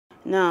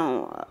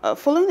Now,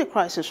 following the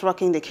crisis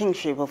rocking the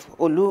kingship of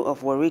Olu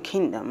of Warri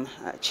Kingdom,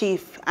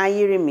 Chief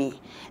Ayi-rimi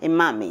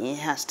Emami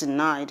has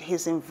denied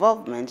his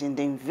involvement in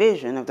the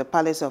invasion of the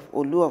palace of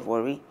Olu of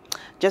Warri,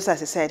 just as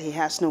he said he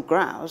has no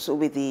grouse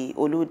with the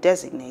Olu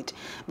designate,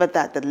 but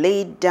that the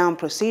laid-down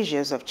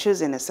procedures of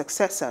choosing a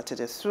successor to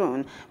the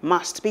throne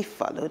must be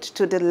followed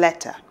to the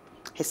letter.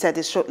 He said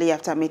this shortly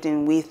after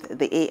meeting with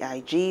the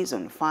AIGs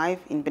on 5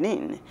 in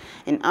Benin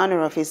in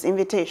honor of his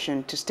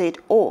invitation to state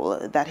all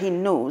that he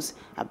knows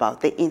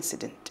about the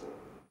incident.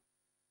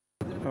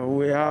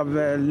 We have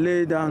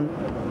laid down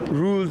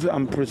rules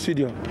and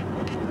procedure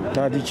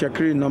that the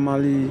Itsekiri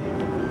normally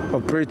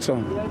operates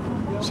on.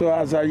 So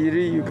as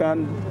Ayi-rimi, you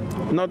can,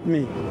 not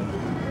me,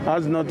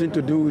 has nothing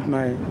to do with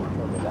my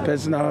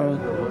personal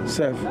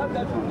self.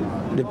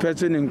 The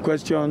person in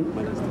question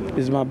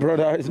is my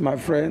brother, is my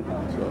friend.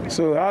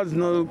 So it has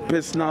no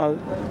personal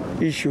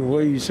issue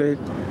where you say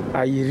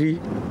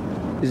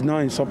Ayi-rimi is not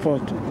in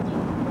support.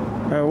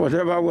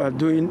 Whatever we are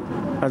doing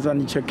as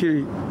an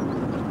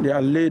Itsekiri, they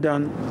are laid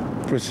down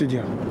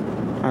procedure.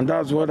 And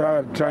that's what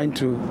I'm trying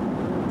to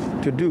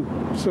do.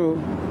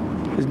 So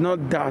it's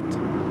not that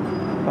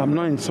I'm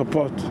not in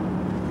support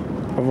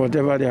of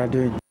whatever they are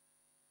doing.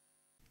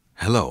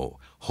 Hello,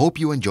 hope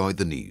you enjoyed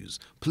the news.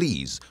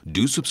 Please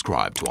do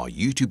subscribe to our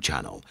YouTube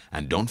channel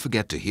and don't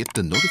forget to hit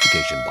the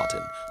notification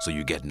button so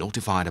you get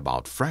notified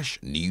about fresh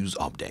news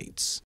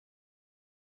updates.